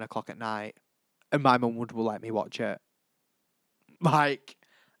TV at 9 o'clock at night, and my mum would let me watch it. Like,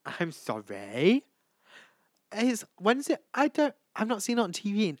 I'm sorry. When's it? I've not seen it on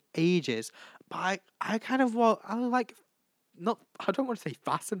TV in ages, but I kind of I was like, not, I don't want to say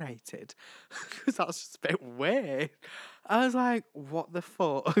fascinated, because that's just a bit weird. I was like, what the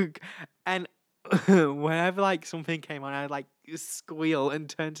fuck? And whenever like something came on, I'd like squeal and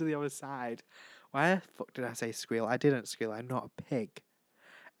turn to the other side. Why the fuck did I say squeal? I didn't squeal. I'm not a pig.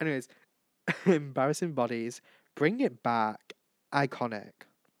 Anyways, embarrassing bodies, bring it back, iconic.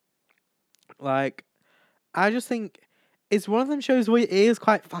 Like, I just think it's one of them shows where it is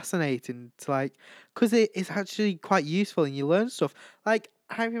quite fascinating to like, because it is actually quite useful and you learn stuff. Like,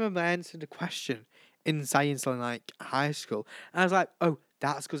 I remember I answered a question in science in like high school, and I was like, oh,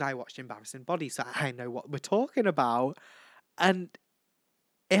 that's because I watched Embarrassing Bodies, so I know what we're talking about. And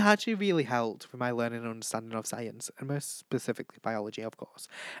it actually really helped with my learning and understanding of science, and most specifically biology, of course.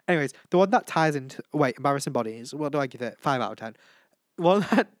 Anyways, the one that ties into, Embarrassing Bodies, what do I give it? 5 out of 10. One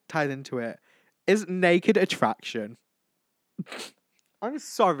that ties into it is Naked Attraction. I'm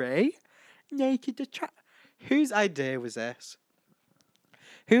sorry. Naked Attraction. Whose idea was this?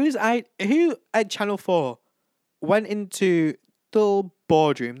 Who at Channel 4 went into the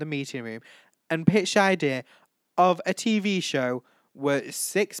boardroom, the meeting room, and pitched the idea of a TV show where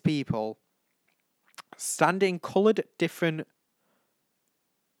 6 people stand in coloured different,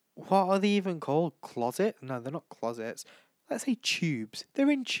 what are they even called? Closet? No, they're not closets. Let's say tubes. They're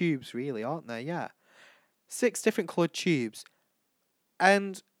in tubes, really, aren't they? Yeah. 6 different coloured tubes.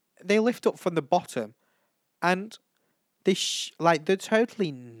 And they lift up from the bottom. And they're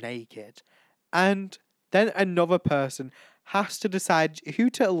totally naked. And then another person has to decide who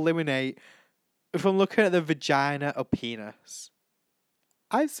to eliminate from looking at the vagina or penis.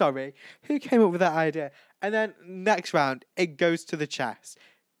 I'm sorry. Who came up with that idea? And then next round, it goes to the chest.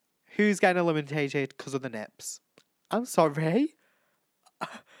 Who's getting eliminated because of the nips? I'm sorry.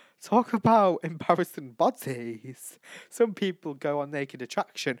 Talk about embarrassing bodies. Some people go on Naked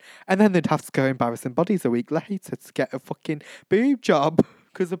Attraction and then they'd have to go embarrassing bodies a week later to get a fucking boob job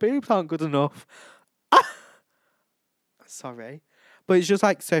because the boobs aren't good enough. Sorry. But it's just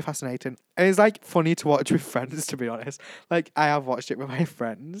like so fascinating. And it's like funny to watch with friends, to be honest. Like I have watched it with my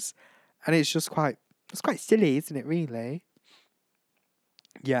friends and it's quite silly, isn't it, really?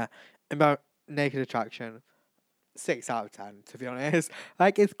 Yeah. About Naked Attraction. 6 out of 10, to be honest.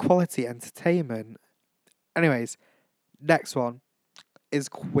 Like, it's quality entertainment. Anyways, next one is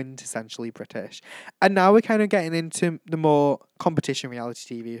quintessentially British. And now we're kind of getting into the more competition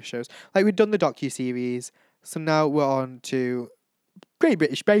reality TV shows. Like, we've done the docu-series, so now we're on to Great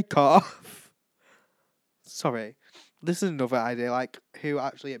British Bake Off. Sorry. This is another idea, like, who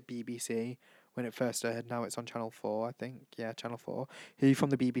actually at BBC, when it first started, now it's on Channel 4, I think. Yeah, Channel 4. Who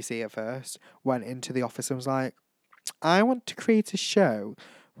from the BBC at first went into the office and was like, I want to create a show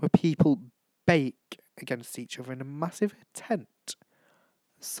where people bake against each other in a massive tent.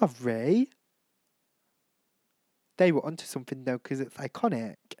 Sorry. They were onto something though, because it's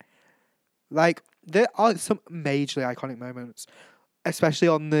iconic. Like, there are some majorly iconic moments, especially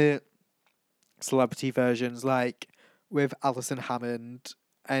on the celebrity versions, like with Alison Hammond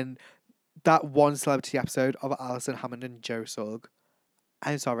and that one celebrity episode of Alison Hammond and Joe Sugg.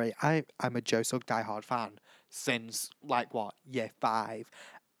 I'm sorry, I'm a Joe Sugg diehard fan since like what, year 5.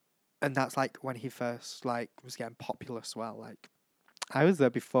 And that's like when he first like was getting popular as well. Like I was there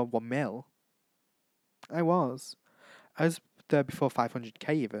before 1 mil. I was there before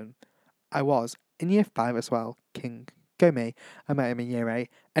 500k even. I was in year 5 as well. King. Go me. I met him in year 8.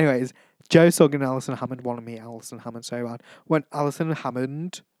 Anyways, Joe Sugg and Alison Hammond wanted me Alison Hammond so bad. When Alison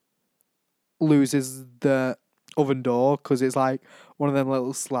Hammond loses the oven door because it's like one of them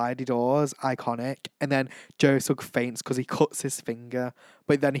little slidey doors, iconic, and then Joe Sugg faints because he cuts his finger,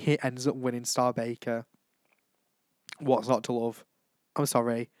 but then he ends up winning Star Baker. What's not to love? I'm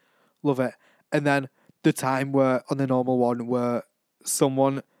sorry, love it. And then the time where on the normal one where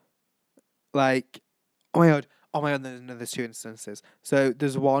someone like, oh my god, there's 2 instances. So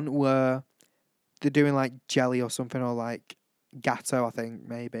there's one where they're doing like jelly or something, or like gatto, I think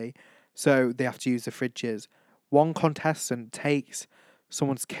maybe. So they have to use the fridges. One contestant takes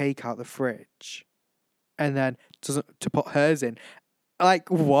someone's cake out of the fridge and then doesn't to put hers in. Like,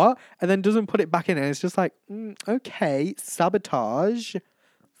 what? And then doesn't put it back in. And it's just like, okay, sabotage.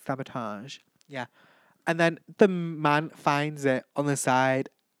 Sabotage. Yeah. And then the man finds it on the side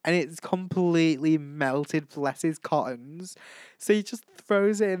and it's completely melted, bless his cottons. So he just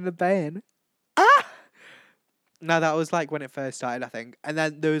throws it in the bin. Ah! Now, that was like when it first started, I think. And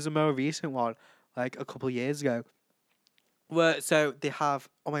then there was a more recent one, like a couple of years ago, where so they have,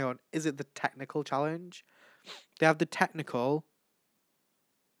 oh my god, is it the technical challenge? They have the technical,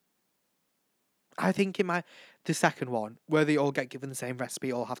 I think it might the second one where they all get given the same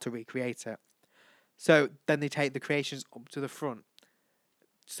recipe, all have to recreate it. So then they take the creations up to the front.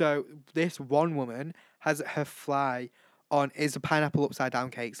 So this one woman has her fly on is a pineapple upside down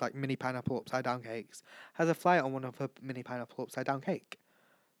cakes, like mini pineapple upside down cakes. Has a fly on one of her mini pineapple upside down cake.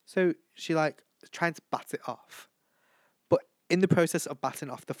 So she like trying to bat it off. But in the process of batting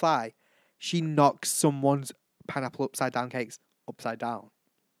off the fly, she knocks someone's pineapple upside down cakes upside down.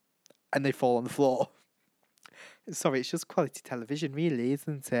 And they fall on the floor. Sorry, it's just quality television, really,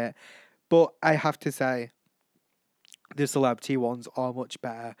 isn't it? But I have to say, the celebrity ones are much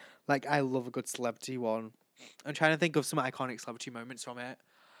better. Like, I love a good celebrity one. I'm trying to think of some iconic celebrity moments from it.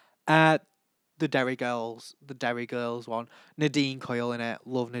 The Derry Girls one. Nadine Coyle in it.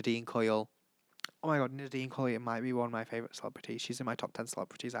 Love Nadine Coyle. Oh my god, Nadine Coyle might be one of my favourite celebrities. She's in my top 10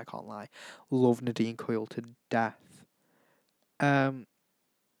 celebrities, I can't lie. Love Nadine Coyle to death.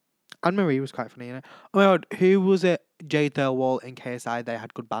 Anne-Marie was quite funny in it. Oh my god, who was it? Jade Thirlwall in KSI. They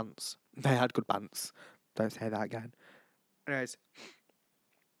had good bands. Don't say that again. Anyways.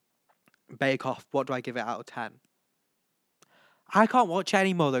 Bake Off. What do I give it out of 10? I can't watch it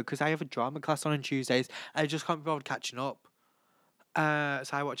anymore though because I have a drama class on Tuesdays. I just can't be bothered catching up. So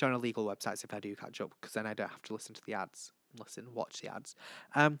I watch it on illegal websites if I do catch up because then I don't have to listen to the ads. Watch the ads.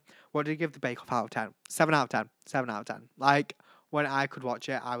 What did you give the Bake Off out of 10? 7 out of 10. 7 out of 10. Like, when I could watch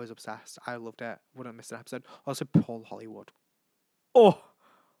it, I was obsessed. I loved it. Wouldn't miss an episode. Also, Paul Hollywood. Oh,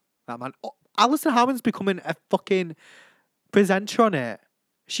 that man. Oh, Alison Hammond's becoming a fucking presenter on it.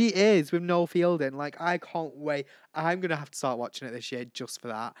 She is with Noel Fielding. Like, I can't wait. I'm going to have to start watching it this year just for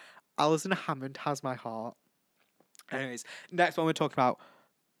that. Alison Hammond has my heart. Anyways, next one we're talking about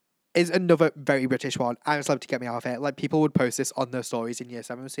is another very British one. I'm a Celeb to Get Me Out of It. Like, people would post this on their stories in year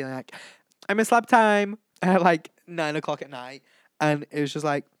 7. Saying like, I'm a celeb time at like 9 o'clock at night. And it was just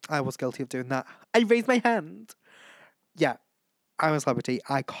like, I was guilty of doing that. I raised my hand. Yeah, I'm a celebrity.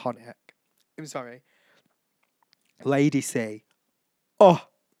 Iconic. I'm sorry. Lady C. Oh.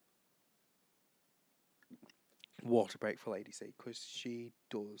 Water break for Lady C, because she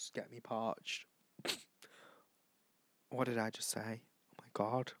does get me parched. What did I just say? Oh my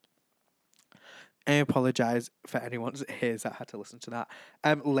god. I apologise for anyone's ears that had to listen to that.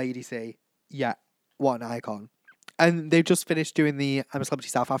 Lady C, yeah, what an icon. And they've just finished doing the I'm a Celebrity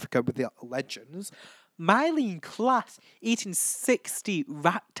South Africa with the legends. Miley in class eating 60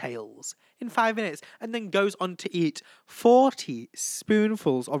 rat tails in 5 minutes and then goes on to eat 40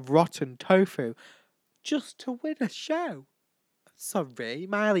 spoonfuls of rotten tofu just to win a show. Sorry,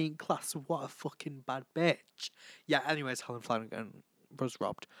 Miley in class, what a fucking bad bitch. Yeah, anyways, Helen Flanagan was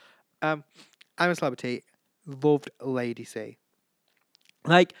robbed. I'm a Celebrity, loved Lady C.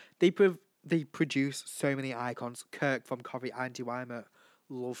 Like, they produce so many icons. Kirk from Corrie, Andy Weimer,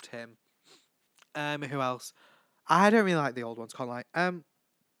 loved him. Who else? I don't really like the old ones, can't lie.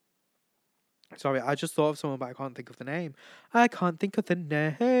 Sorry, I just thought of someone, but I can't think of the name.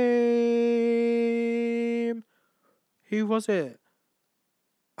 Who was it?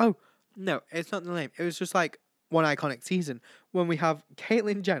 Oh, no, it's not the name. It was just like one iconic season when we have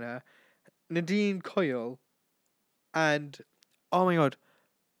Caitlyn Jenner, Nadine Coyle, and, oh my god,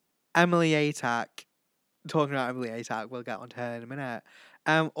 Emily Atack. Talking about Emily Atack, we'll get onto her in a minute.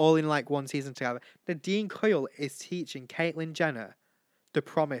 All in like one season together. Nadine Coyle is teaching Caitlyn Jenner The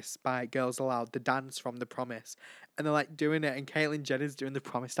Promise by Girls Aloud, the dance from The Promise. And they're like doing it, and Caitlyn Jenner's doing the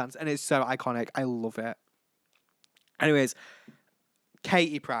Promise dance, and it's so iconic. I love it. Anyways,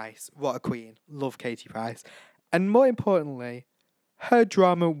 Katie Price, what a queen. Love Katie Price. And more importantly, her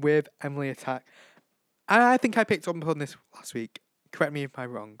drama with Emily Atack. And I think I picked up on this last week. Correct me if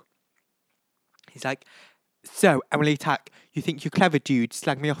I'm wrong. He's like, so, Emily Atack, you think you're clever, dude?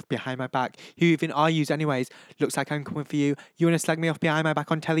 Slag me off behind my back. Who even are you anyways? Looks like I'm coming for you. You want to slag me off behind my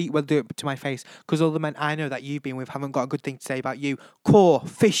back on telly? Well, do it to my face. Because all the men I know that you've been with haven't got a good thing to say about you. Core,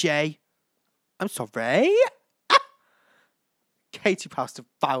 fishy. I'm sorry. Katie Price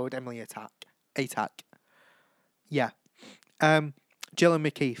devoured Emily Atack. Yeah. Jill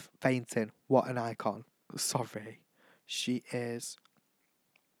McKeith fainting. What an icon. Sorry. She is.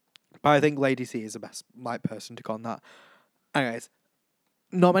 But I think Lady C is the best person to go on that. Anyways,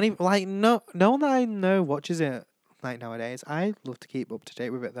 not many no one that I know watches it nowadays. I love to keep up to date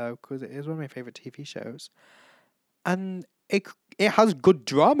with it though, because it is one of my favourite TV shows. And it has good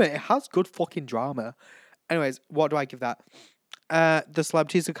drama. It has good fucking drama. Anyways, what do I give that? The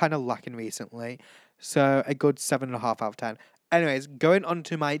celebrities are kind of lacking recently. So a good 7.5 out of 10. Anyways, going on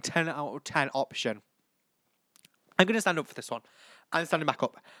to my 10 out of 10 option. I'm going to stand up for this one. I'm standing back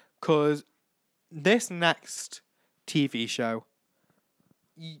up. Because this next TV show,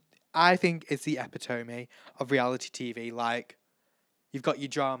 I think it's the epitome of reality TV. Like, you've got your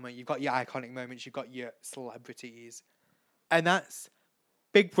drama, you've got your iconic moments, you've got your celebrities. And that's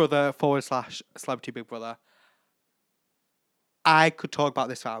Big Brother / Celebrity Big Brother. I could talk about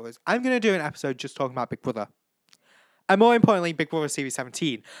this for hours. I'm going to do an episode just talking about Big Brother. And more importantly, Big Brother Series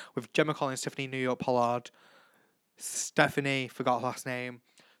 17 with Gemma Collins, Tiffany New York Pollard, Stephanie, forgot her last name,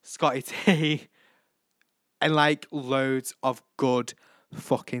 Scotty T, and like loads of good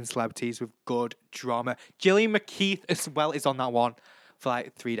fucking celebrities with good drama. Gillian McKeith as well is on that one for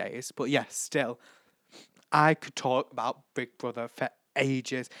like 3 days. But yeah, still, I could talk about Big Brother for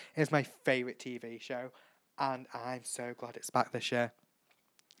ages. It's my favourite TV show. And I'm so glad it's back this year.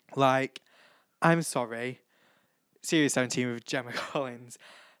 Like, I'm sorry. Series 17 with Gemma Collins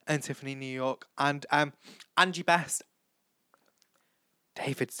and Tiffany New York and Angie Best.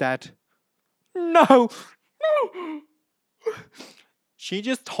 David's dead. No! No! She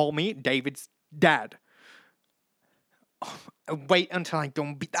just told me David's dead. Oh, wait until I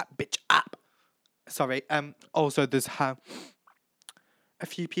don't beat that bitch up. Sorry. Also, there's a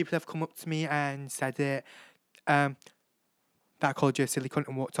few people have come up to me and said it. That I called you a silly cunt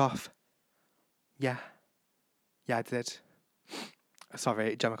and walked off. Yeah. Yeah, I did.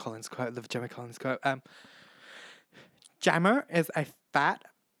 Sorry, Gemma Collins quote. The Gemma Collins quote. Gemma is a fat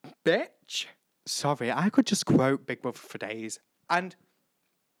bitch. Sorry, I could just quote Big Brother for days. And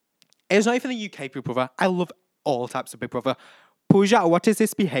it's not even the UK Big Brother. I love all types of Big Brother. Pooja, what is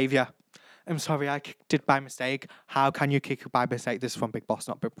this behaviour? I'm sorry, I kicked it by mistake. How can you kick it by mistake? This is from Big Boss,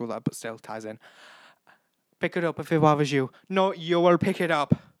 not Big Brother, but still ties in. Pick it up if it bothers you. No, you will pick it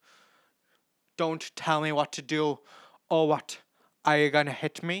up. Don't tell me what to do. Or what? Are you going to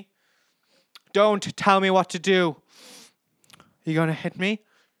hit me? Don't tell me what to do. You going to hit me?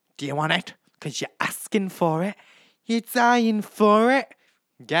 Do you want it? Because you're asking for it. You're dying for it.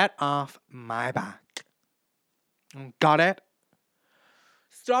 Get off my back. Got it?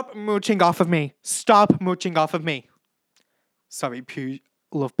 Stop mooching off of me. Stop mooching off of me. Sorry,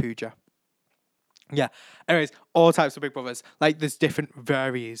 love Pooja. Yeah. Anyways, all types of Big Brothers. Like, there's different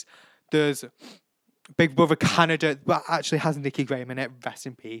varies. There's Big Brother Canada, but actually has Nikki Graham in it. Rest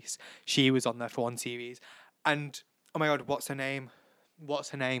in peace. She was on there for one series. And, oh my God, what's her name?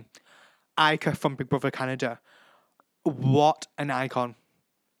 Ika from Big Brother Canada. What an icon.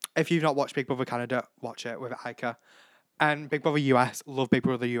 If you've not watched Big Brother Canada, watch it with Ika. And Big Brother US, love Big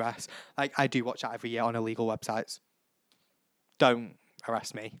Brother US. Like, I do watch that every year on illegal websites. Don't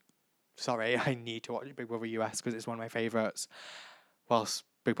arrest me. Sorry, I need to watch Big Brother US because it's one of my favourites. Whilst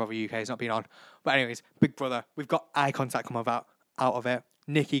Big Brother UK has not been on. But anyways, Big Brother, we've got icons that come out of it.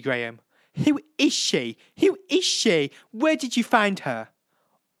 Nikki Graham. Who is she? Who is she? Where did you find her?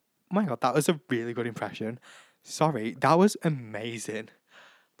 Oh my God, that was a really good impression. Sorry, that was amazing.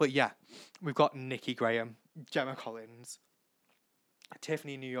 But yeah, we've got Nikki Graham, Gemma Collins,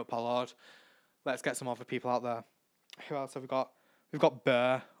 Tiffany New York Pollard. Let's get some other people out there. Who else have we got? We've got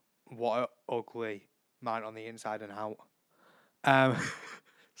Burr. What an ugly man on the inside and out.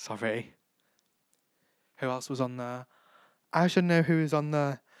 Sorry. Who else was on there? I should know who was on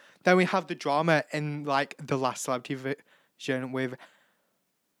there. Then we have the drama in like the last celebrity version with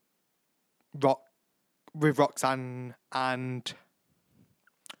Roxanne and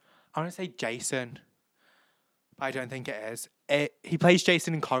I want to say Jason, but I don't think it is. He plays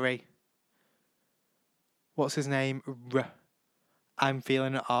Jason in Corrie. What's his name? I'm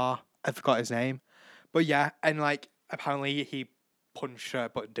feeling it. I forgot his name. But yeah, and like apparently he punched her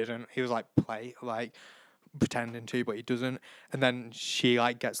but didn't. He was like pretending to, but he doesn't. And then she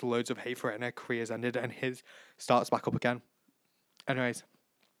like gets loads of hate for it and her career's ended and his starts back up again. Anyways,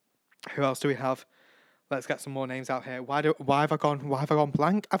 who else do we have? Let's get some more names out here. Why have I gone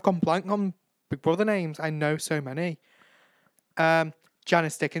blank? I've gone blank on Big Brother names. I know so many.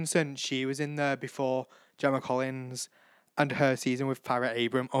 Janice Dickinson, she was in there before Gemma Collins and her season with Farrah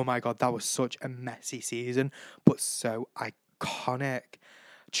Abram. Oh my God, that was such a messy season, but so iconic.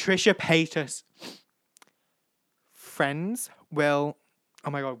 Trisha Paytas. Friends will... Oh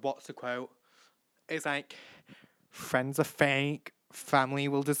my God, what's the quote? It's like, friends are fake, family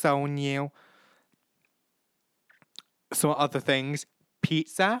will disown you. Some other things.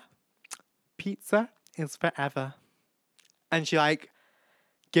 Pizza is forever. And she like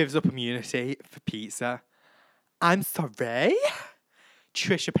gives up immunity for pizza. I'm sorry.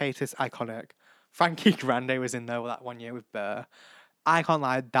 Trisha Paytas, iconic. Frankie Grande was in there that one year with Burr. I can't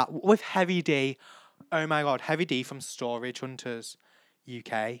lie, that with Heavy D. Oh my God, Heavy D from Storage Hunters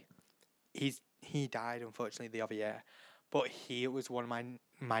UK. He died unfortunately the other year, but he was one of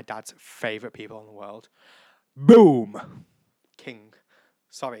my dad's favourite people in the world. Boom! King.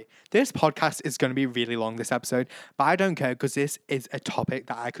 Sorry. This podcast is going to be really long this episode, but I don't care because this is a topic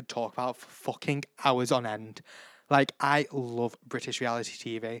that I could talk about for fucking hours on end. Like, I love British reality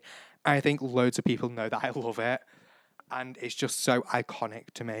TV. I think loads of people know that I love it. And it's just so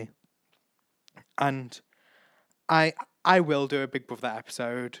iconic to me. And I will do a Big Brother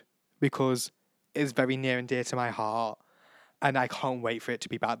episode because it's very near and dear to my heart. And I can't wait for it to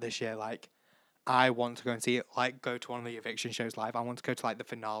be back this year. Like, I want to go and see it, like, go to one of the eviction shows live. I want to go to, like, the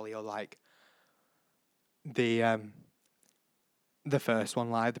finale or, like, the first one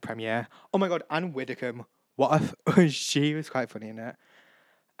live, the premiere. Oh my god, Anne Widdecombe. She was quite funny in it.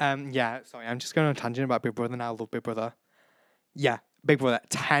 Yeah, sorry, I'm just going on a tangent about Big Brother now. I love Big Brother. Yeah, Big Brother,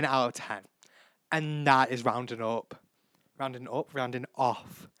 10 out of 10. And that is rounding off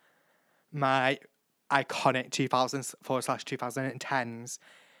my iconic 2000s/2010s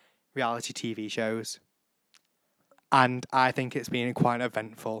reality TV shows. And I think it's been quite an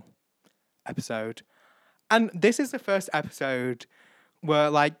eventful episode. And this is the first episode where,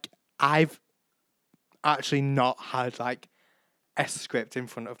 like, I've actually not had, like, a script in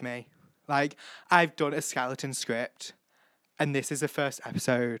front of me. Like, I've done a skeleton script, and this is the first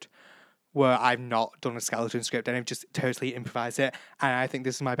episode where I've not done a skeleton script and I've just totally improvised it. And I think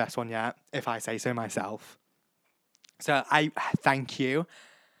this is my best one yet, if I say so myself. So I thank you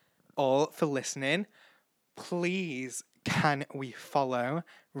all for listening. Please, can we follow,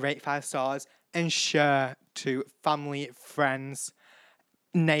 rate 5 stars, and share to family, friends,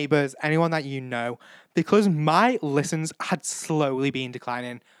 neighbours, anyone that you know, because my listens had slowly been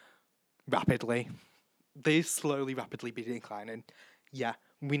declining rapidly. They've slowly, rapidly been declining. Yeah,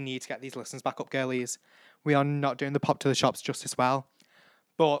 we need to get these listens back up, girlies. We are not doing the pop to the shops just as well.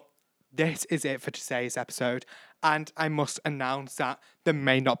 But this is it for today's episode. And I must announce that there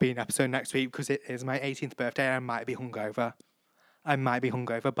may not be an episode next week because it is my 18th birthday and I might be hungover.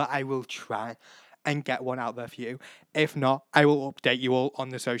 But I will try and get one out there for you. If not, I will update you all on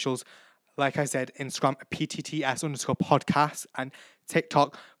the socials. Like I said, Instagram, PTTS_podcast, and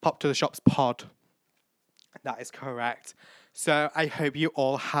TikTok, Pop to the Shops Pod. That is correct. So I hope you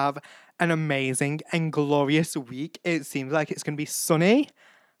all have an amazing and glorious week. It seems like it's going to be sunny,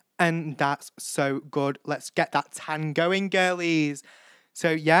 and that's so good. Let's get that tan going, girlies. So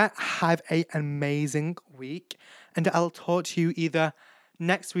yeah, have an amazing week, and I'll talk to you either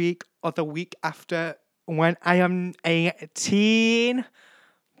next week or the week after when I am 18.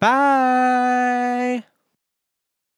 Bye.